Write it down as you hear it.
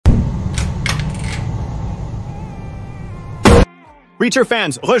Reacher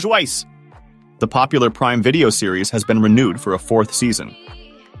fans, rejoice! The popular Prime Video series has been renewed for a fourth season.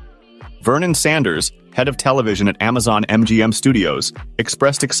 Vernon Sanders, head of television at Amazon MGM Studios,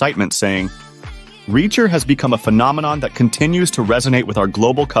 expressed excitement saying, "Reacher has become a phenomenon that continues to resonate with our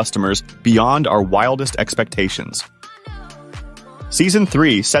global customers beyond our wildest expectations." Season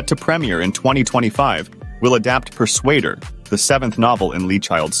 3, set to premiere in 2025, will adapt Persuader, the seventh novel in Lee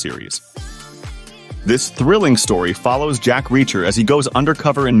Child's series. This thrilling story follows Jack Reacher as he goes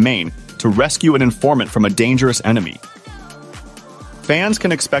undercover in Maine to rescue an informant from a dangerous enemy. Fans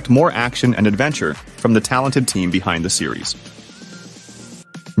can expect more action and adventure from the talented team behind the series.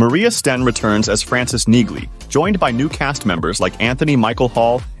 Maria Sten returns as Frances Neagley, joined by new cast members like Anthony Michael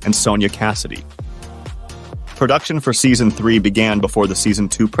Hall and Sonia Cassidy. Production for Season 3 began before the Season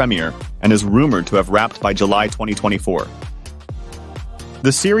 2 premiere and is rumored to have wrapped by July 2024.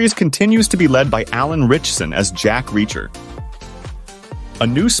 The series continues to be led by Alan Ritchson as Jack Reacher. A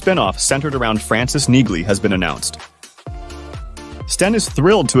new spin-off centered around Frances Neagley has been announced. Sten is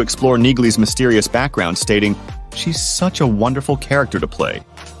thrilled to explore Neagley's mysterious background, stating, "She's such a wonderful character to play."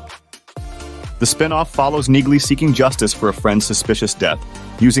 The spin-off follows Neagley seeking justice for a friend's suspicious death,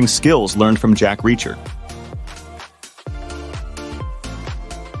 using skills learned from Jack Reacher.